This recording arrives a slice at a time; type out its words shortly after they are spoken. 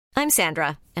I'm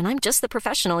Sandra, and I'm just the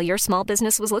professional your small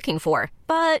business was looking for.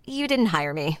 But you didn't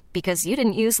hire me because you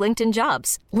didn't use LinkedIn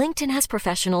Jobs. LinkedIn has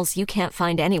professionals you can't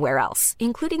find anywhere else,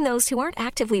 including those who aren't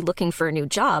actively looking for a new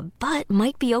job, but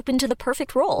might be open to the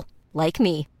perfect role, like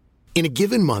me. In a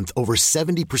given month, over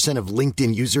 70% of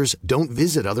LinkedIn users don't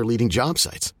visit other leading job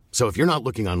sites. So if you're not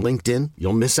looking on LinkedIn,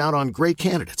 you'll miss out on great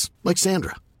candidates like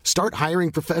Sandra. Start hiring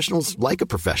professionals like a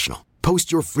professional.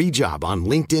 Post your free job on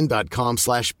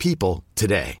linkedin.com/people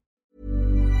today.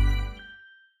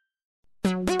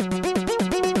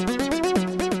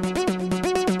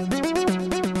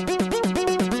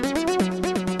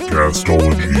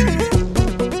 Castology.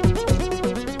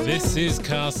 This is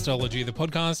Castology, the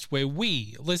podcast where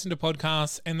we listen to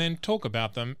podcasts and then talk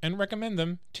about them and recommend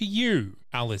them to you,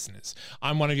 our listeners.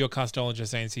 I'm one of your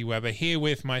castologists, Nancy Weber, here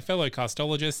with my fellow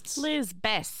castologists, Liz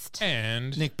Best.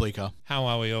 and Nick Bleeker. How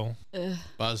are we all?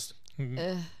 Buzzed.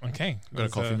 Okay. Got a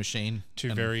coffee machine.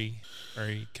 Two very,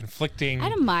 very conflicting I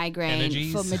had a migraine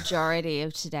energies. for majority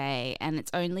of today, and it's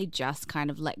only just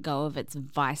kind of let go of its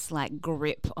vice-like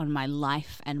grip on my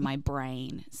life and my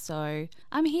brain. So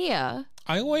I'm here.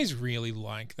 I always really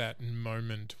like that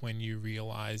moment when you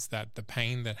realize that the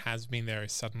pain that has been there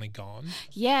is suddenly gone.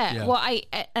 Yeah. Well,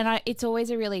 it's always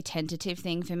a really tentative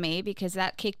thing for me because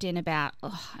that kicked in about,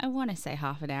 I want to say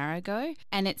half an hour ago.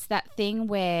 And it's that thing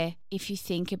where if you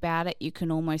think about it, you can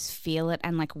almost feel it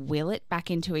and like will it back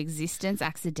into existence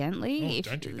accidentally. Oh,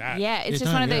 don't do that. Yeah. It's Yeah,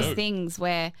 just one of don't, those yeah. things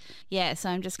where, so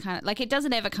I'm just kind of like, it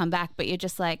doesn't ever come back, but you're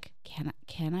just like,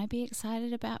 can I be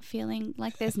excited about feeling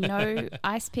like there's no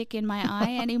ice pick in my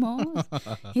eye anymore?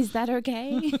 Is that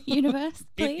okay, universe?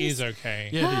 Please? It is okay.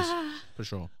 Yeah, it is. For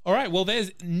sure. All right, well,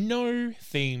 there's no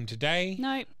theme today.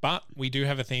 No. But we do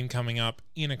have a theme coming up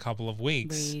in a couple of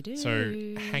weeks. We do. So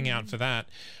hang out for that.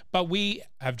 But we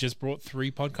have just brought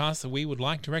 3 podcasts that we would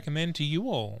like to recommend to you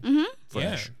all. Mm-hmm.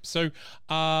 Fresh. Yeah. So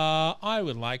I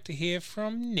would like to hear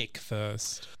from Nick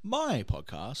first. My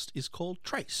podcast is called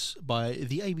Trace by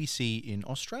the ABC in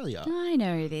Australia. I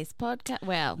know this podcast.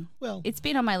 Well, it's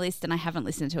been on my list and I haven't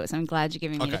listened to it, so I'm glad you're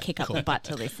giving me a Okay, kick up cool. the butt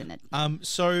to listen it.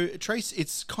 So Trace,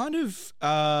 it's kind of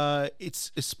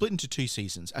it's split into 2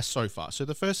 seasons so far. So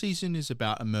the first season is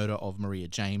about a murder of Maria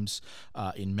James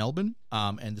in Melbourne,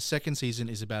 and the second season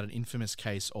is about an infamous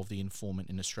case of the informant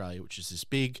in Australia, which is this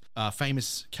big,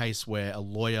 famous case where a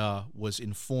lawyer was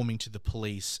informing to the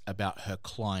police about her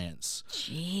clients.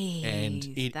 Jeez, And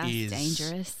it that's is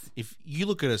dangerous. If you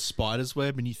look at a spider's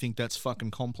web and you think that's fucking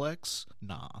complex,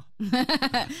 nah.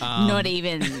 Not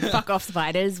even fuck off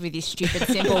spiders with your stupid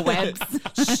simple webs.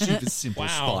 Stupid simple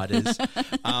Wow. spiders.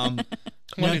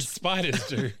 What No, did spiders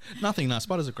do? nothing. No,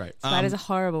 spiders are great. Spiders are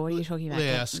horrible. What are you talking about?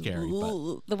 they are scary, but-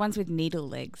 Ooh, the ones with needle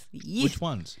legs. Which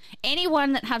ones?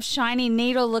 Anyone that have shiny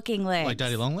needle-looking legs. Like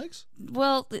daddy long legs?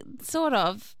 Well, sort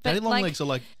of. But Daddy long legs are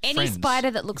like any friends.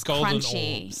 spider that looks Golden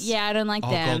crunchy. orbs. Yeah, I don't like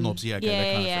Oh, them. golden orbs. Yeah, okay,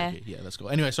 they're kind yeah. of freaky. Yeah, that's cool.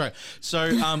 Anyway, sorry.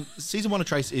 So, season 1 of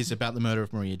Trace is about the murder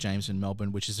of Maria James in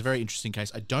Melbourne, which is a very interesting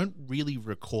case. I don't really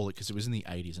recall it because it was in the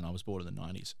 80s and I was born in the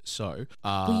 90s. So,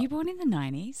 Were you born in the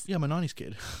 90s? yeah, I'm a 90s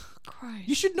kid. Gross.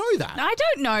 You should know that. I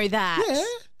don't know that. Yeah.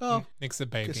 Oh, Nick's a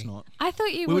baby. guess not. I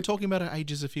thought you We were would. talking about our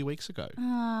ages a few weeks ago.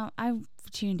 I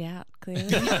tuned out,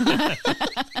 clearly.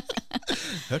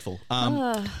 Hurtful.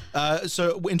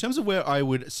 So in terms of where I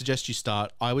would suggest you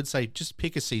start, I would say just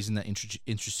pick a season that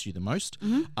interests you the most.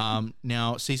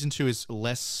 Now, season 2 is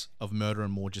less of murder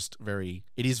and more just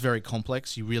it is very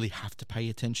complex. You really have to pay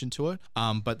attention to it.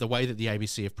 But the way that the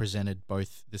ABC have presented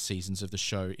both the seasons of the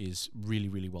show is really,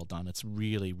 really well done. It's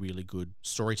really, really good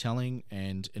storytelling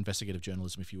and investigative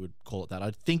journalism, if you would call it that.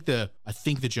 I think the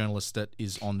journalist that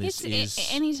is on this is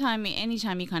anytime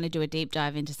you kind of do a deep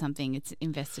dive into something, it's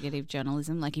investigative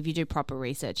journalism. Like if you do proper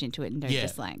research into it and don't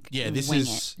just this wing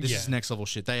is it. this is next level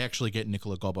shit. They actually get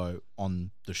Nicola Gobbo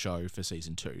on the show for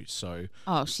season 2. So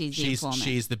Oh,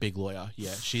 she's the big lawyer.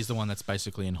 Yeah, she's the one that's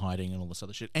basically in hiding and all this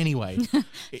other shit. Anyway,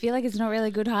 I feel like it's not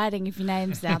really good hiding if your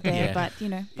name's out there, Yeah. but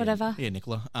whatever. Yeah,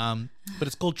 Nicola. But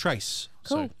it's called Trace.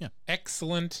 Cool. So, yeah.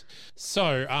 Excellent.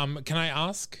 So, can I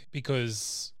ask,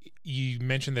 because you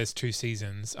mentioned there's 2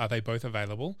 seasons, are they both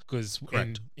available? Because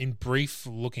in brief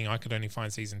looking, I could only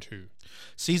find season 2.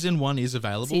 Season 1 is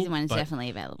available. Season 1 is but definitely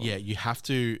available. Yeah, you have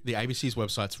to. The ABC's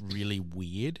website's really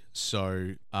weird.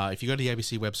 So if you go to the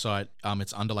ABC website,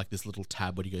 it's under like this little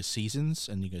tab where you go seasons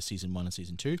and you go season 1 and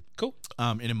season 2. Cool.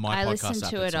 And in my I podcast listened app,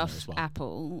 to it's it on off there as well.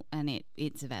 Apple, and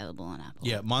it's available on Apple.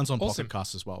 Yeah, mine's on Awesome. Pocket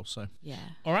Cast as well. So Yeah.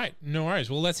 All right. No worries.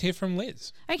 Well, let's hear from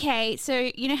Liz. Okay,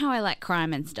 so you know how I like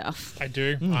crime and stuff. I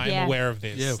do. I am Yeah. aware of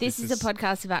this. Yeah. This is a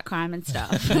podcast about crime and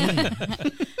stuff.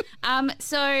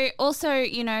 So also,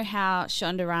 you know how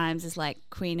Shonda Rhimes is like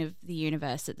queen of the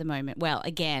universe at the moment. Well,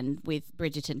 again, with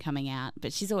Bridgerton coming out,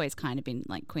 but she's always kind of been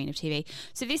like queen of TV.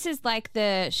 So this is like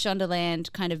the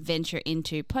Shondaland kind of venture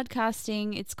into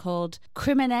podcasting. It's called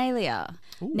Criminalia.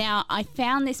 Ooh. Now, I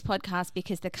found this podcast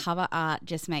because the cover art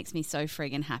just makes me so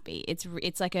friggin' happy. It's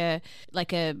like a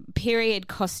period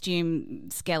costume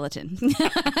skeleton.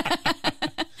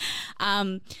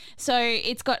 So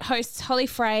it's got hosts Holly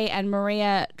Frey and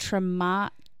Maria Tremaci.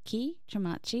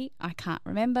 I can't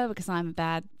remember because I'm a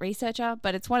bad researcher,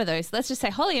 but it's one of those. Let's just say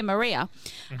Holly and Maria.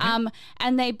 Mm-hmm.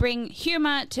 And they bring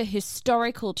humor to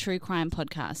historical true crime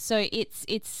podcasts. So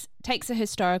it's takes a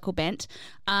historical bent.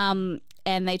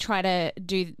 And they try to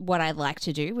do what I like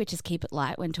to do, which is keep it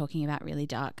light when talking about really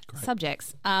dark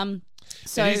subjects.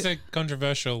 So it is a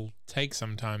controversial take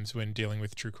sometimes when dealing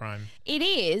with true crime. It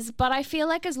is, but I feel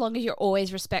like as long as you're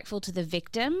always respectful to the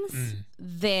victims,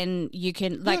 then you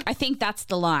can, like, I think that's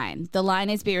the line. The line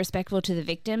is be respectful to the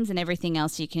victims, and everything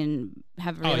else you can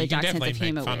have a really dark sense of humor with. You can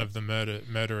definitely make fun of the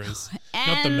murderers, and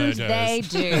not the murderers. They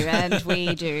do, and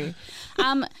we do.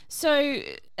 So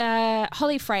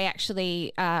Holly Frey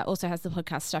actually also has the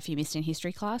podcast Stuff You Missed in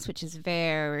History Class, which is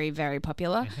very, very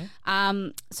popular. Mm-hmm.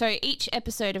 So each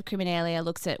episode of Criminalia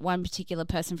looks at one particular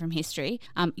person from history,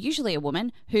 usually a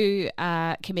woman, who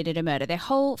committed a murder. Their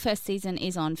whole first season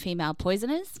is on female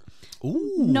poisoners.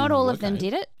 Ooh, not all of them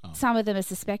did it. Oh. Some of them are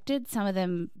suspected. Some of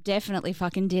them definitely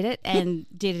fucking did it and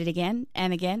did it again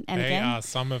and again and again. They are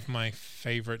some of my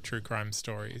favorite true crime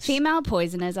stories. Female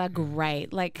poisoners are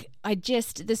great. Like,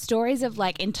 the stories of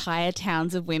like entire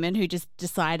towns of women who just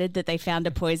decided that they found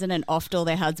a poison and offed all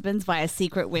their husbands via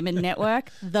secret women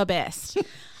network, the best.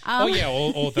 Or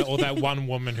that one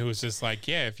woman who was just like,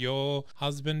 yeah, if your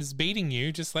husband is beating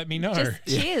you, just let me know.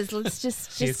 Cheers. Let's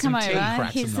just come over.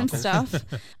 Here's some stuff.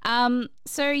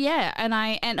 So yeah,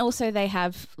 and also they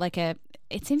have like it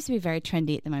seems to be very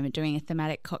trendy at the moment, doing a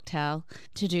thematic cocktail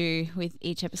to do with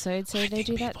each episode. So they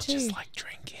do that too. Just like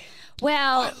drinking.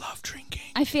 Well, I love drinking.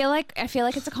 I feel like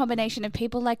it's a combination of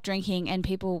people like drinking and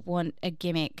people want a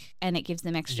gimmick, and it gives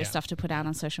them extra stuff to put out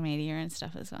on social media and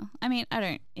stuff as well. I mean,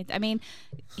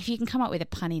 if you can come up with a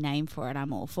punny name for it,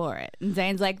 I'm all for it. And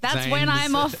Zane's like, that's when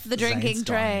I'm off the drinking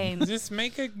train. Just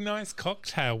make a nice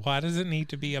cocktail. Why does it need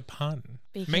to be a pun?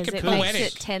 Because make it makes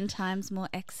it 10 times more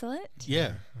excellent.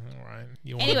 Yeah. All right.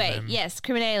 Anyway, yes,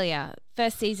 Criminalia.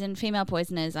 First season, female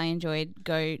poisoners. I enjoyed.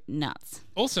 Go nuts.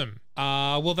 Awesome.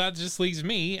 Well, that just leaves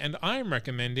me, and I'm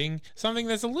recommending something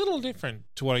that's a little different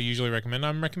to what I usually recommend.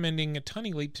 I'm recommending A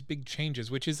Tiny Leaps, Big Changes,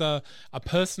 which is a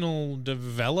personal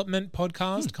development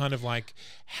podcast, kind of like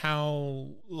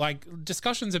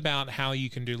discussions about how you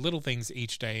can do little things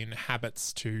each day and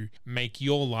habits to make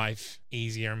your life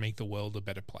easier and make the world a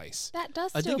better place. That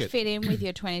does still fit in with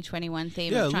your 2021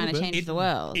 theme of trying to change the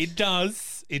world. It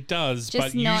does. Just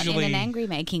but not usually in an angry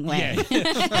making way.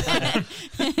 Yeah.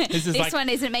 This one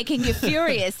isn't making you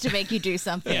furious to make you do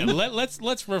something. Yeah,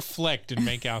 let's reflect and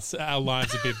make our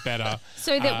lives a bit better,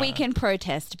 so that we can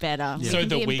protest better. Yeah. So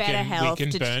that we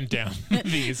can burn down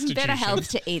the institutions better health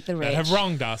to eat the rich that have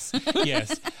wronged us.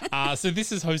 Yes. So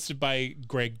this is hosted by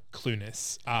Greg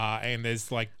Clunis, and there's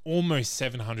like almost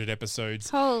 700 episodes.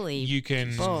 Holy, you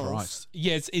can. Christ.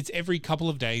 Yeah, it's every couple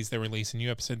of days they release a new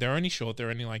episode. They're only short. They're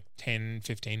only like 10,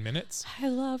 15 minutes. I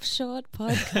love short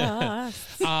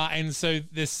podcasts. And so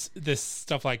this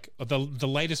stuff, like the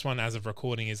latest one as of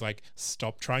recording is like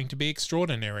Stop Trying to Be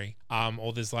Extraordinary.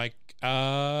 Or there's like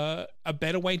A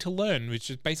Better Way to Learn,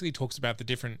 which basically talks about the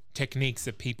different techniques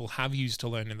that people have used to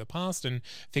learn in the past and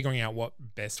figuring out what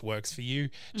best works for you.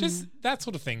 Just that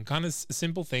sort of thing, kind of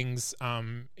simple things.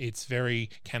 It's very,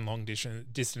 can long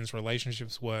distance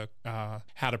relationships work,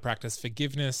 how to practice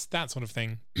forgiveness, that sort of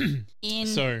thing.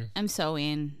 I'm so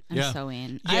in. Yeah,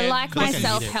 I like my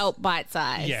self-help bite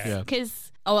size. Yeah.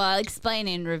 Because I'll explain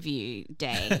in review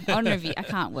day. On review, I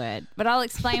can't word, but I'll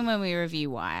explain when we review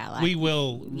why I like. We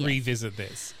will revisit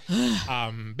this.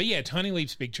 But yeah, Tiny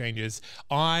Leaps, Big Changes.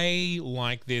 I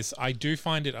like this. I do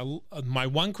find it. My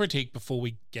one critique before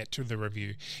we get to the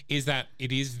review is that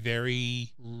it is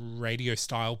very radio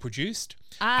style produced.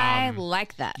 I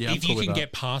like that. Yeah, if you can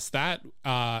get past that,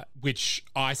 which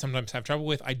I sometimes have trouble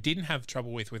with. I didn't have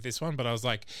trouble with this one, but I was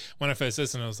like, when I first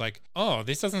listened, I was like, oh,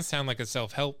 this doesn't sound like a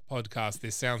self-help podcast.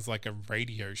 this sounds like a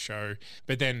radio show,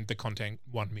 but then the content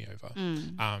won me over.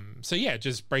 So yeah,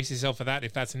 just brace yourself for that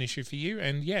if that's an issue for you.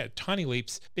 And yeah, Tiny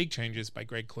Leaps, Big Changes by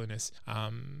Greg Clunas.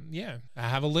 Yeah,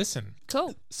 have a listen.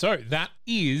 Cool. So that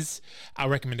is our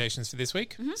recommendations for this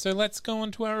week. So let's go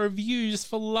on to our reviews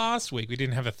for last week. We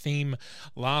didn't have a theme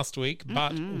last week,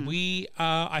 but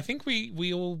I think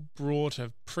we all brought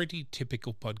a pretty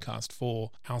typical podcast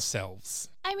for ourselves.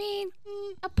 I mean,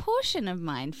 a portion of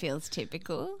mine feels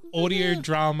typical. Audio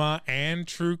drama and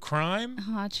true crime.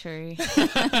 Oh, true.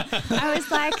 I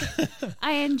was like,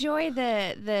 I enjoy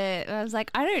I was like,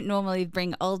 I don't normally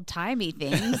bring old-timey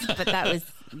things, but that was,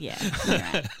 yeah.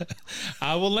 Right.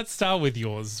 Well, let's start with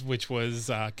yours, which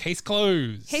was Case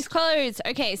Closed. Case closed.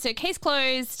 Okay, so case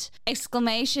closed, !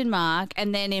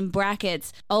 And then in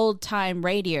brackets, old time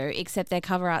radio, except their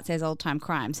cover art says old time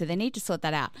crime. So they need to sort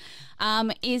that out.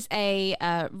 Is a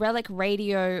Relic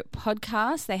Radio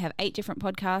podcast. They have 8 different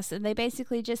podcasts, and they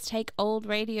basically just take old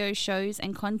radio shows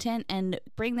and content and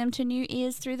bring them to new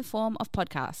ears through the form of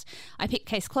podcast. I picked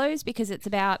Case Closed because it's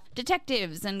about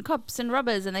detectives and cops and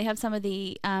robbers, and they have some of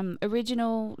the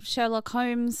original Sherlock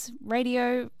Holmes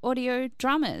radio audio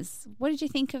dramas. What did you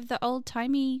think of the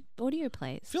old-timey audio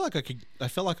plays? I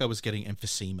felt like I was getting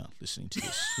emphysema listening to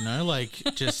this. You know, like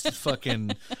just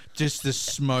just the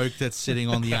smoke that's sitting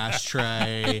on the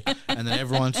ashtray, and then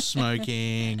everyone's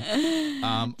smoking.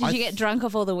 Did you get drunk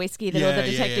off all the whiskey that all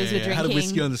the detectives were drinking? I had a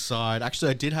whiskey on the side.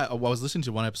 Actually, I was listening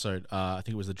to one episode. I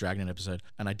think it was the Dragnet episode,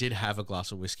 and I did have a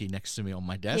glass of whiskey next to me on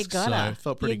my desk, so it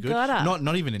felt pretty good.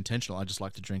 Not even intentional. I just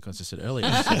like to drink, as I said earlier.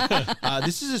 So,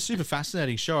 this is a super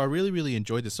fascinating show. I really, really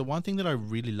enjoyed this. The one thing that I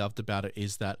really loved about it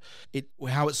is that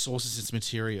how it sources its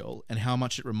material and how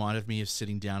much it reminded me of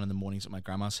sitting down in the mornings at my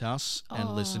grandma's house and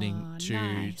listening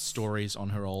to stories on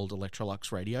her old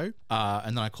Electrolux radio.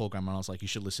 And then I called grandma and I was like, you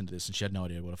should listen to this. And she had no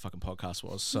idea what a fucking podcast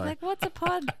was. So like, what's a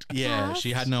podcast? Yeah,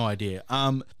 she had no idea.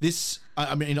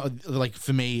 I mean, like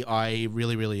for me, I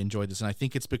really, really enjoyed this. And I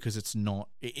think it's because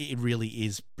it really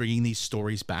is bringing these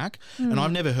stories back. And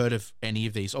I've never heard of any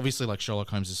of these. Obviously, like Sherlock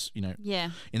Holmes is,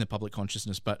 in the public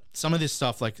consciousness. But some of this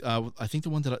stuff, like I think the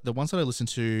ones that I listened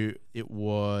to, it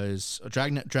was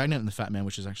Dragnet and the Fat Man,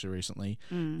 which is actually recently.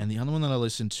 And the other one that I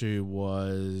listened to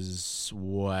was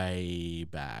way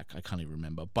back. I can't even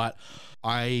remember. But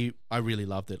I really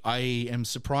loved it. I am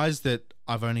surprised that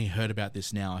I've only heard about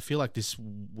this now. I feel like this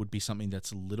would be something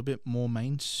that's a little bit more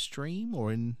mainstream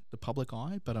or in the public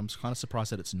eye, but I'm kind of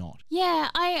surprised that it's not. Yeah,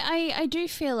 I do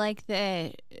feel like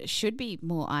there should be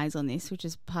more eyes on this, which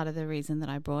is part of the reason that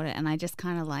I brought it. And I just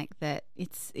kind of like that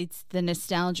it's the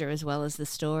nostalgia as well as the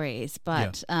stories.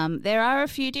 But there are a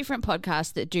few different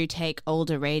podcasts that do take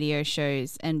older radio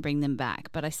shows and bring them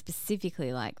back. But I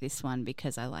specifically like this one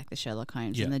because I like the Sherlock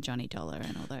Holmes and the Johnny Dollar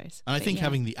and all those. And I think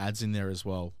having the ads in there as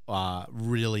well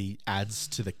really adds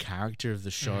to the character of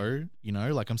the show. You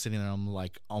know, like I'm sitting there and I'm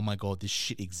like, oh my God, this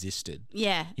shit existed.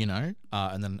 Yeah. You know?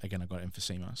 And then again, I got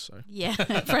emphysema. So yeah,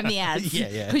 from the ads.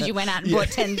 Yeah. Because you went out and bought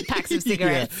 10 packs of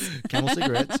cigarettes. Camel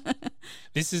cigarettes.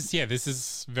 This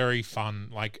is very fun.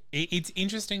 Like it's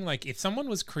interesting. Like if someone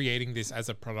was creating this as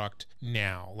a product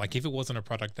now, like if it wasn't a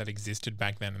product that existed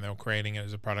back then and they were creating it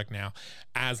as a product now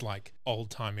as like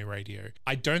old timey radio,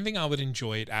 I don't think I would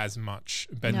enjoy it as much.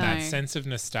 But that sense of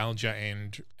nostalgia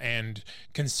and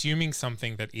consuming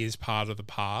something that is part of the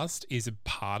past is a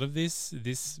part of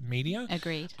this media.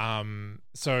 Agreed.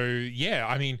 So yeah,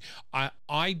 I mean,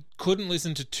 I couldn't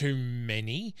listen to too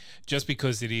many just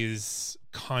because it is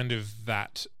kind of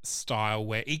that style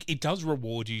where it does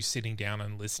reward you sitting down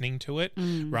and listening to it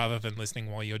rather than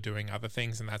listening while you're doing other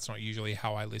things, and that's not usually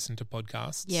how I listen to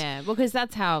podcasts. Yeah, because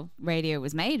that's how radio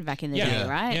was made back in the day,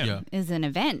 right? Yeah. Is an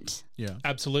event. Yeah,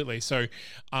 absolutely. So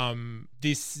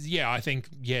I think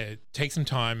take some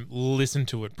time, listen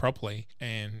to it properly,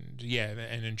 and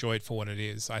enjoy it for what it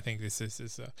is. I think this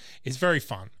is it's very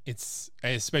fun. It's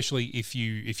especially if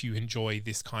you enjoy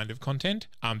this kind of content.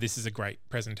 This is a great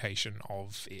presentation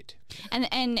of it.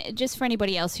 And just for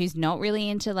anybody else who's not really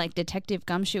into like detective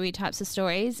gumshoey types of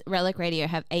stories, Relic Radio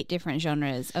have 8 different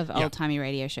genres of old-timey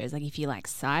radio shows. Like if you like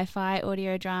sci-fi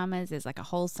audio dramas, there's like a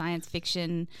whole science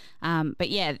fiction. But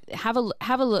yeah, have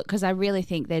a look because I really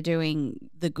think they're doing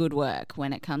the good work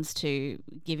when it comes to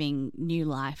giving new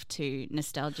life to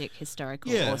nostalgic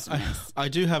historical awesomeness. I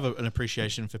do have an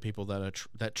appreciation for people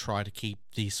that try to keep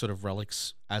these sort of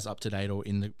relics as up to date or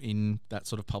in that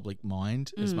sort of public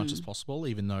mind as much as possible,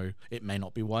 even though it may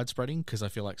not be widespreading, because I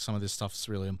feel like some of this stuff is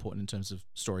really important in terms of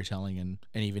storytelling and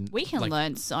even we can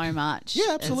learn so much.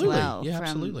 Yeah, absolutely. As well yeah, from,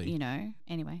 absolutely.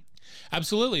 Anyway.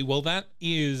 Absolutely. Well, that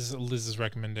is Liz's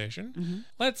recommendation.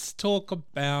 Let's talk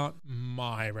about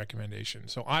my recommendation.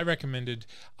 So I recommended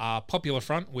Popular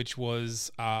Front, which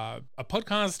was a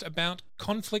podcast about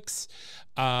conflicts,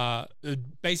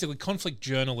 basically conflict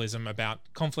journalism about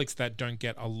conflicts that don't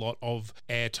get a lot of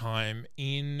airtime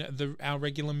in our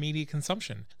regular media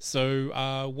consumption.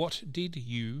 So what did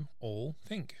you all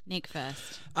think? Nick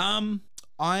first.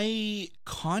 I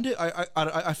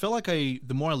felt like the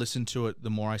more I listened to it, the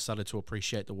more I started to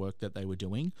appreciate the work that they were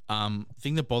doing. The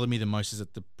thing that bothered me the most is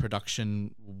that the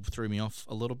production threw me off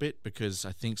a little bit, because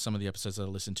I think some of the episodes that I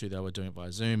listened to, they were doing it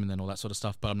via Zoom and then all that sort of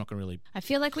stuff, but I'm not going to really... I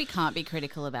feel like we can't be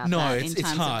critical about it's in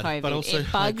times hard, of COVID. but also,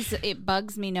 it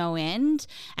bugs me no end.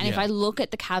 And if Yeah. I look at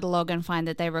the catalogue and find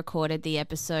that they recorded the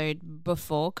episode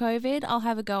before COVID, I'll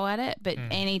have a go at it. But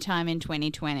any time in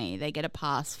 2020, they get a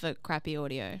pass for crappy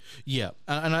audio. Yeah,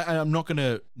 and I'm not going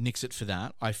to nix it for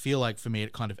that. I feel like for me,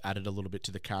 it kind of added a little bit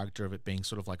to the character of it being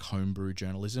sort of like homebrew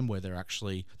journalism, where they're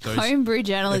actually Homebrew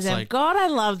journalism. like- God, I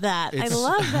love that. I It's-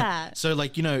 love that. So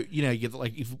like, you get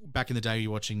like, if back in the day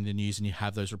you're watching the news and you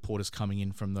have those reporters coming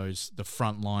in from the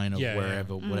front line of Yeah, yeah.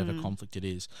 wherever, whatever conflict it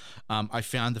is. I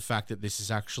found the fact that this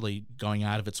is actually going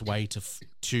out of its way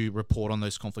to report on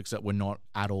those conflicts that we're not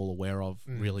at all aware of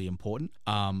really important.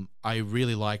 I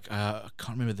really like, I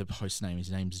can't remember the host's name.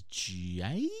 His name's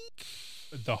Jake?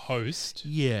 The host.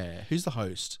 Yeah. Who's the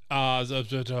host? Oh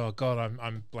God,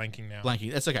 I'm blanking now.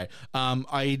 Blanking. That's okay.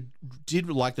 I did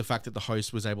like the fact that the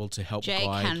host was able to help Jake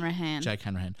guide... Hanrahan. Jake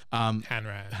Hanrahan.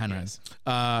 Hanrahan. Yes.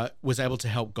 Was able to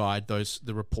help guide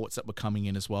the reports that were coming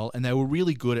in as well, and they were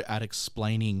really good at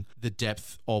explaining the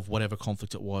depth of whatever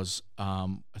conflict it was. I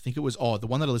think it was the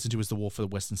one that I listened to was the War for the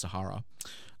Western Sahara.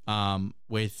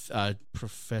 With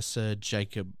Professor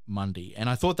Jacob Mundy, and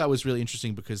I thought that was really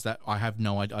interesting because I have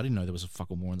no idea. I didn't know there was a fuck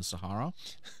war in the Sahara.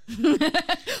 Who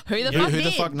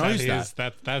the fuck knows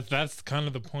that? That's kind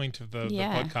of the point of the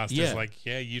Yeah. podcast. Yeah. Is like,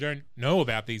 you don't know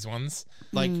about these ones.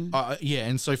 Like,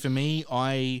 and so for me,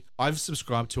 I've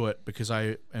subscribed to it because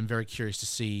I am very curious to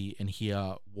see and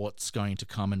hear what's going to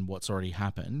come and what's already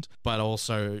happened. But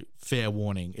also, fair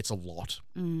warning, it's a lot.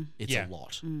 It's a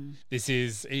lot. This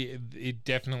is it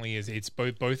definitely is. It's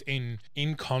both in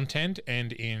content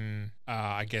and in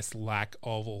I guess lack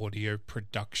of audio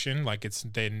production. Like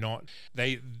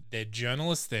they're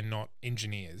journalists, they're not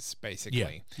engineers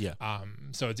basically. Yeah.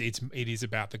 So it is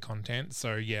about the content.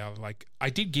 So yeah, like I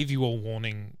did give you a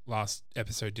warning last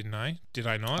episode, didn't I? Did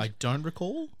I not? I don't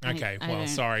recall. Okay, I well, don't.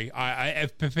 sorry.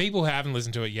 If for people who haven't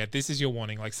listened to it yet, this is your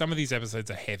warning. Like some of these episodes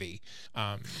are heavy.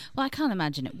 Well, I can't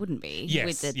imagine it wouldn't be Yes,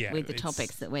 with the it's-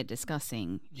 topics that we're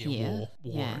discussing Yeah, here.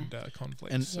 war and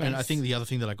conflict. And I think the other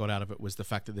thing that I got out of it was the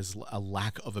fact that there's a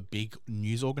lack of a big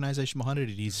news organization behind it.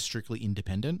 It is strictly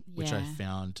independent, which I Yeah.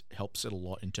 found helps it a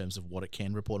lot in terms of what it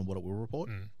can report and what it will report.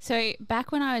 So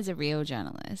back when I was a real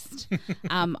journalist,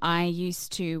 I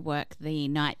used to work the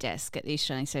night desk at the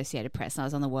Australian Associated Press, and I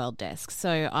was on the world desk.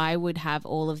 So I would have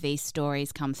all of these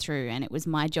stories come through, and it was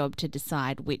my job to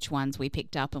decide which ones we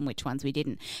picked up and which ones we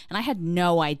didn't. And I had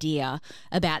no idea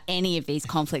about any of these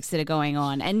conflicts that are going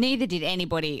on, and neither did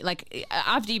anybody. Like,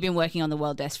 after you've been working on the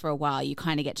world desk for a while, you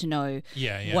kind of get to know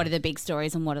what are the big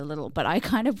stories and what are little. But I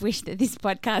kind of wish that this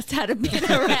podcast had been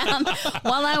around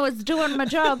while I was doing my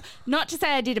job. Not to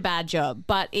say I did a bad job,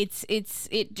 but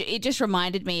it just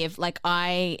reminded me of, like,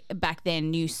 I back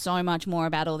then knew so much more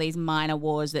about all these minor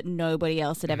wars that nobody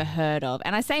else had ever heard of.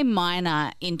 And I say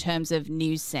minor in terms of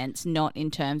news sense, not in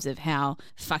terms of how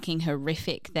fucking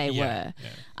horrific they were.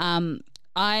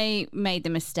 I made the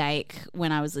mistake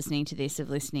when I was listening to this of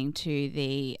listening to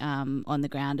the On the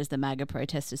Ground as the MAGA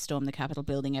protesters stormed the Capitol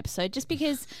building episode, just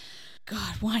because,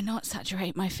 God, why not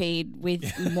saturate my feed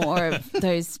with more of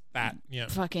those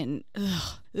fucking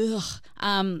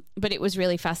but it was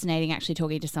really fascinating actually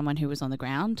talking to someone who was on the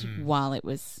ground while it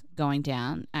was going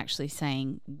down, actually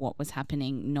saying what was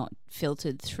happening, not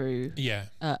filtered through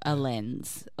a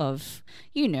lens of,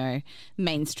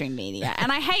 mainstream media.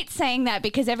 And I hate saying that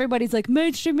because everybody's like,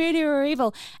 mainstream media are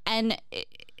evil. And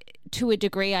to a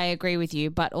degree, I agree with you,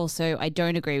 but also I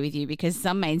don't agree with you because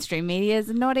some mainstream media is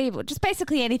not evil. Just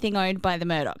basically anything owned by the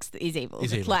Murdochs is evil.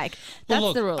 Like,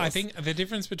 that's the rules. I think the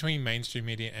difference between mainstream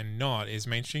media and not is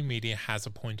mainstream media has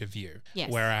a point of view. Yes.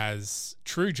 Whereas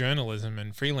true journalism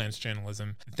and freelance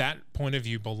journalism, that point of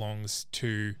view belongs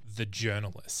to the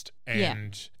journalist.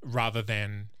 and rather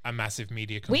than a massive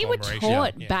media We were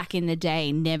conglomeration. taught back in the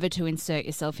day never to insert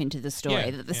yourself into the story.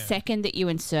 Yeah, That the yeah. second that you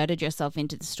inserted yourself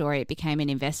into the story, it became an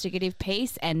investigative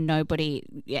piece, and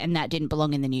that didn't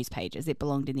belong in the news pages. It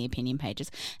belonged in the opinion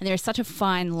pages. And there is such a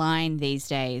fine line these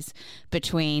days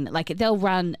between, like, they'll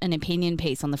run an opinion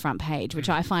piece on the front page, which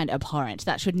I find abhorrent.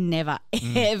 That should never,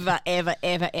 ever, ever,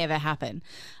 ever, ever happen.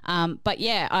 But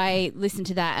yeah, I listened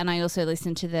to that, and I also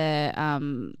listened to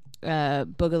the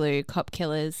Boogaloo Cop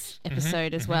Killers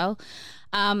episode as well.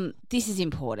 This is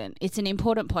important. It's an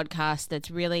important podcast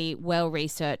that's really well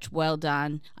researched, well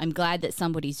done. I'm glad that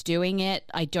somebody's doing it.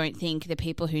 I don't think the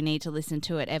people who need to listen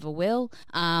to it ever will.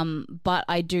 But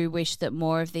I do wish that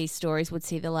more of these stories would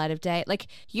see the light of day. Like,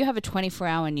 you have a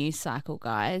 24-hour news cycle,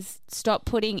 guys. Stop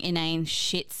putting inane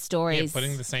shit stories.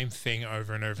 Putting the same thing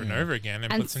over and over and over again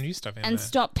and put some new stuff in and there.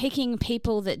 stop picking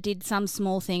people that did some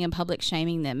small thing and public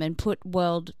shaming them, and put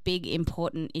world big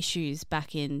important issues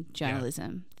back in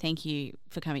journalism. Thank you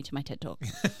for coming to my TED Talk.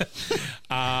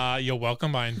 You're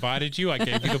welcome. I invited you. I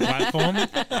gave you the platform.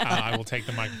 I will take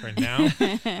the microphone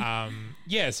now.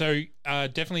 So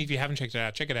definitely, if you haven't checked it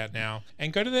out, check it out now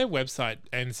and go to their website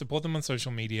and support them on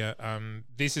social media.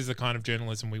 This is the kind of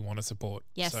journalism we want to support.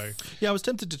 Yes. So Yeah, I was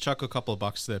tempted to chuck a couple of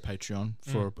bucks to their Patreon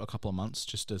for a couple of months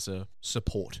just as a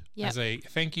support. Yep. as a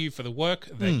thank you for the work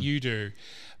that you do.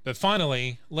 But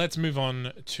finally, let's move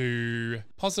on to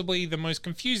possibly the most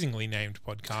confusingly named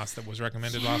podcast that was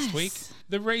recommended last week,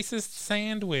 The Racist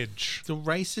Sandwich. The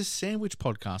Racist Sandwich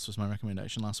Podcast was my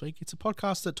recommendation last week. It's a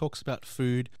podcast that talks about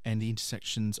food and the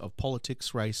intersections of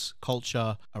politics, race,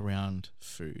 culture around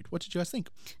food. What did you guys think?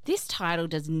 This title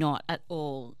does not at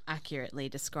all accurately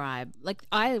describe. Like,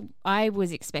 I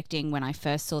was expecting when I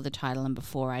first saw the title and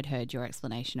before I'd heard your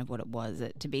explanation of what it was,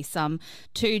 it to be some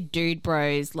two dude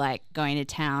bros like going to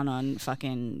town on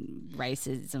fucking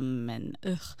racism and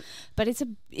but it's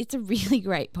a really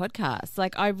great podcast.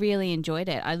 Like, I really enjoyed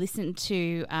it. I listened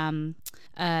to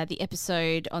the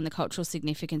episode on the cultural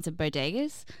significance of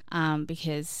bodegas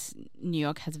because New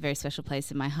York has a very special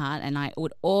place in my heart, and I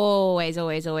would always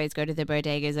go to the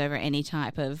bodegas over any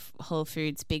type of Whole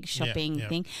Foods big shopping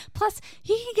thing. Plus,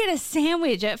 you can get a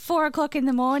sandwich at 4:00 in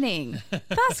the morning.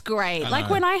 That's great. Like,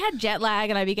 when I had jet lag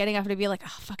and I'd be getting up and I'd be like,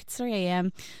 oh fuck, it's 3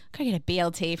 a.m. Go get a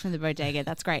BLT from the bodega.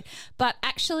 That's great. But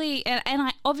actually, and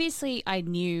I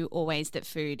knew always that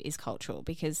food is cultural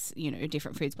because, you know,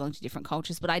 different foods belong to different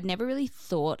cultures, but I'd never really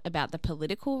thought about the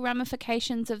political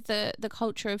ramifications of the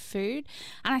culture of food.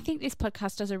 And I think this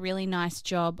podcast does a really nice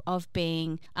job of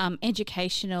being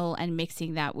educational and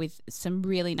mixing that with some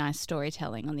really nice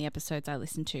storytelling on the episodes I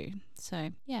listen to.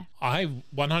 So, yeah. I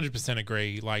 100%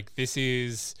 agree. Like, this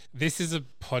is a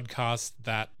podcast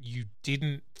that you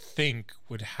didn't think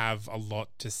would have a lot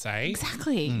to say.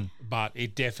 Exactly. But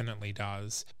it definitely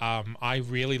does. I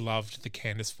really loved the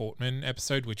Candace Fortman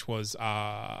episode, which was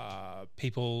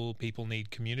people need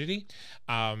community.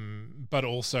 But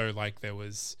also, like,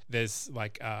 there's the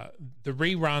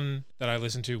rerun that I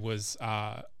listened to was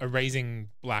a Raising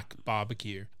Black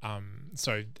Barbecue.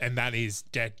 And that is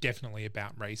definitely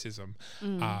about racism.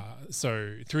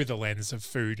 So through the lens of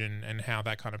food and how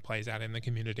that kind of plays out in the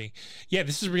community. Yeah,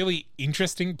 this is a really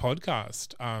interesting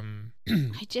podcast.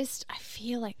 I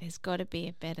feel like there's got to be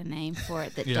a better name for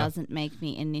it that doesn't make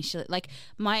me initially, like,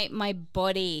 my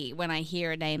body when I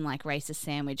hear a name like Racist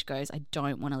Sandwich goes, I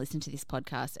don't want to listen to this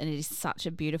podcast. And it is such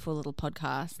a beautiful little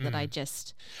podcast that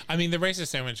I mean, the Racist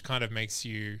Sandwich kind of makes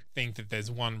you think that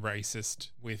there's one racist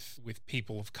with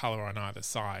people of color on either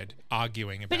side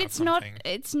arguing about something.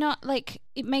 But it's not like,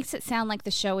 it makes it sound like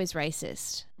the show is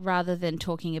racist rather than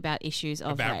talking about issues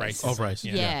of race. Of race,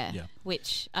 Yeah.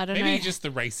 Which, I don't know. Maybe just the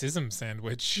racism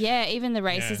sandwich. Yeah, even the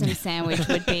racism sandwich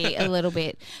would be a little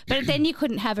bit. But then you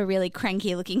couldn't have a really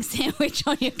cranky looking sandwich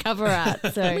on your cover art.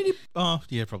 So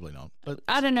probably not. But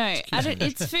I don't know.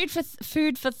 It's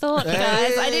food for thought,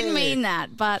 guys. I didn't mean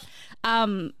that. But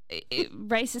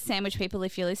racist sandwich people,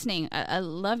 if you're listening, I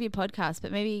love your podcast,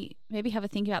 but maybe have a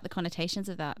think about the connotations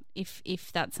of that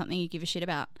if that's something you give a shit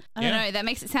about. I don't know. That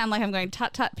makes it sound like I'm going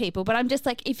tut people, but I'm just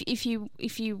like, if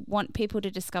you want people to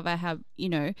discover how, you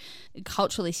know,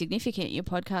 culturally significant your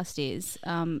podcast is,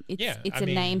 it's a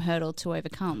name hurdle to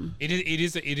overcome. It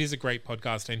is a great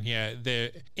podcast,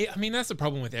 and that's the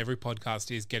problem with every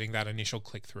podcast is getting that initial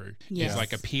click through. Yes. Is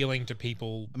like appealing to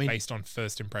people based on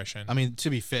first impression. I mean, to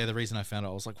be fair, the reason I found it,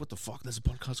 I was like, what the fuck? There's a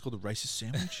podcast called The Racist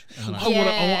Sandwich? And I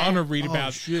want to read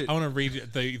about. Shit. I want to read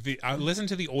listen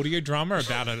to the audio drama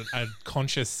about a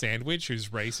conscious sandwich who's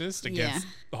racist against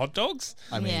hot dogs.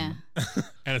 I mean,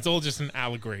 and it's all just an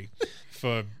allegory.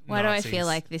 for Why Nazis. do I feel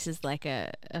like this is like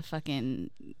a fucking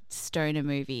stoner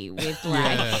movie with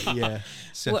like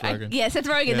Seth Rogen. Seth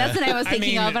Rogen. That's the name I was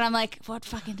thinking mean, of, and I'm like,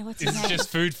 what's his It's name? just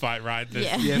Food Fight, right?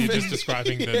 Yeah. You're just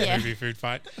describing the Yeah. movie Food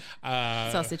Fight.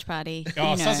 Sausage Party.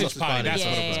 Oh, you know. Sausage Party. That's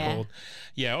what it was Yeah. called.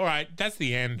 Yeah, all right. That's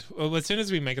the end. Well, as soon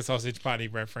as we make a Sausage Party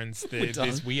reference,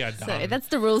 we are done. So that's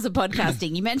the rules of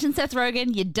podcasting. You mention Seth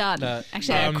Rogen, you're done.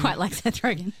 Actually, I quite like Seth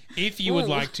Rogen. If you would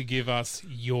like to give us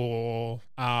your,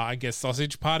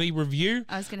 Sausage Party review.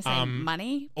 I was going to say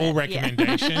money. Or but yeah.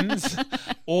 recommendations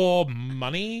or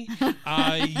money,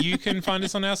 you can find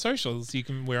us on our socials.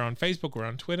 We're on Facebook, we're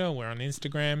on Twitter, we're on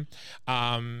Instagram.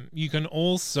 You can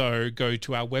also go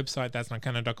to our website, that's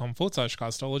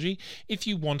nakana.com/castology, if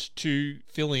you want to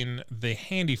fill in the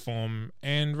handy form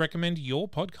and recommend your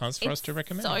podcast for us to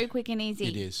recommend. So quick and easy.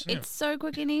 It is. It's so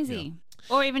quick and easy.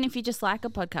 Or even if you just like a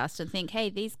podcast and think, hey,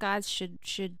 these guys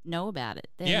should know about it.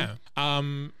 Then Yeah.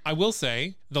 I will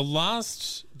say the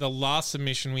last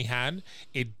submission we had,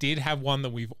 it did have one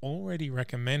that we've already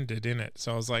recommended in it.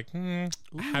 So I was like,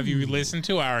 have you listened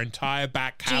to our entire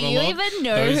back do catalog? you even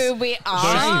know who we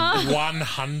are? Those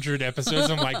 100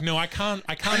 episodes. I'm like, no, I can't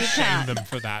shame them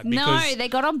for that. No, Because they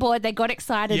got on board, they got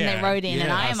excited, and Yeah, they wrote in, and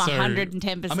yeah. I am So-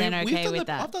 110% okay with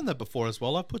that. I've done that before as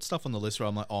well. I've put stuff on the list where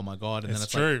I'm like, oh my God. And then It's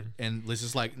it's true. like, and Liz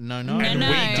is like, no. No, and no.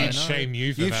 we did no. shame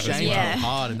you for You've that as shamed well. Yeah. me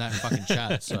hard in that fucking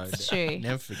chat. So It's true.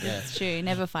 never forget. It's true.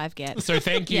 Never forget. So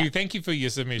thank you. Yeah. Thank you for your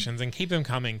submissions and keep them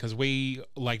coming because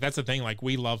that's the thing. Like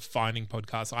we love finding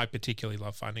podcasts. I particularly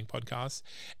love finding podcasts.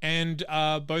 And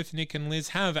both Nick and Liz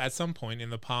have at some point in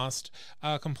the past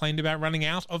complained about running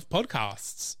out of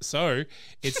podcasts. So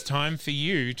it's time for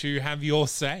you to have your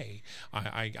say,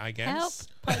 I guess.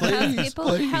 Help, podcast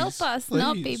people, help us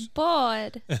not be please.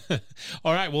 bored.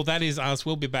 All right. Well, that is us.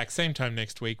 We'll be back same time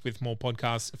next week with more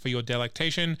podcasts for your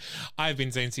delectation. I've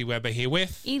been Zane C. Weber here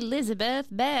with Elizabeth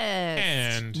Best.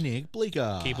 and Nick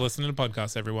Bleeker. keep listening to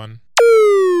podcasts, everyone.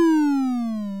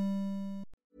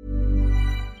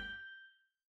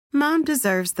 Mom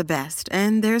deserves the best,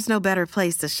 and there's no better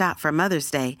place to shop for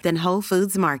Mother's Day than Whole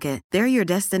Foods Market. They're your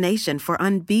destination for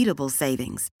unbeatable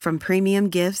savings, from premium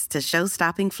gifts to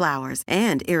show-stopping flowers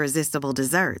and irresistible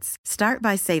desserts. Start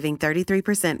by saving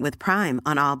 33% with Prime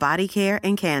on all body care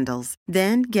and candles.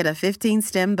 Then get a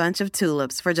 15-stem bunch of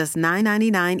tulips for just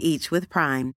 $9.99 each with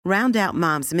Prime. Round out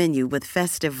Mom's menu with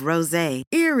festive rosé,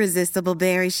 irresistible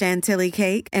berry chantilly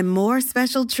cake, and more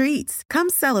special treats. Come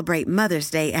celebrate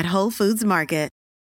Mother's Day at Whole Foods Market.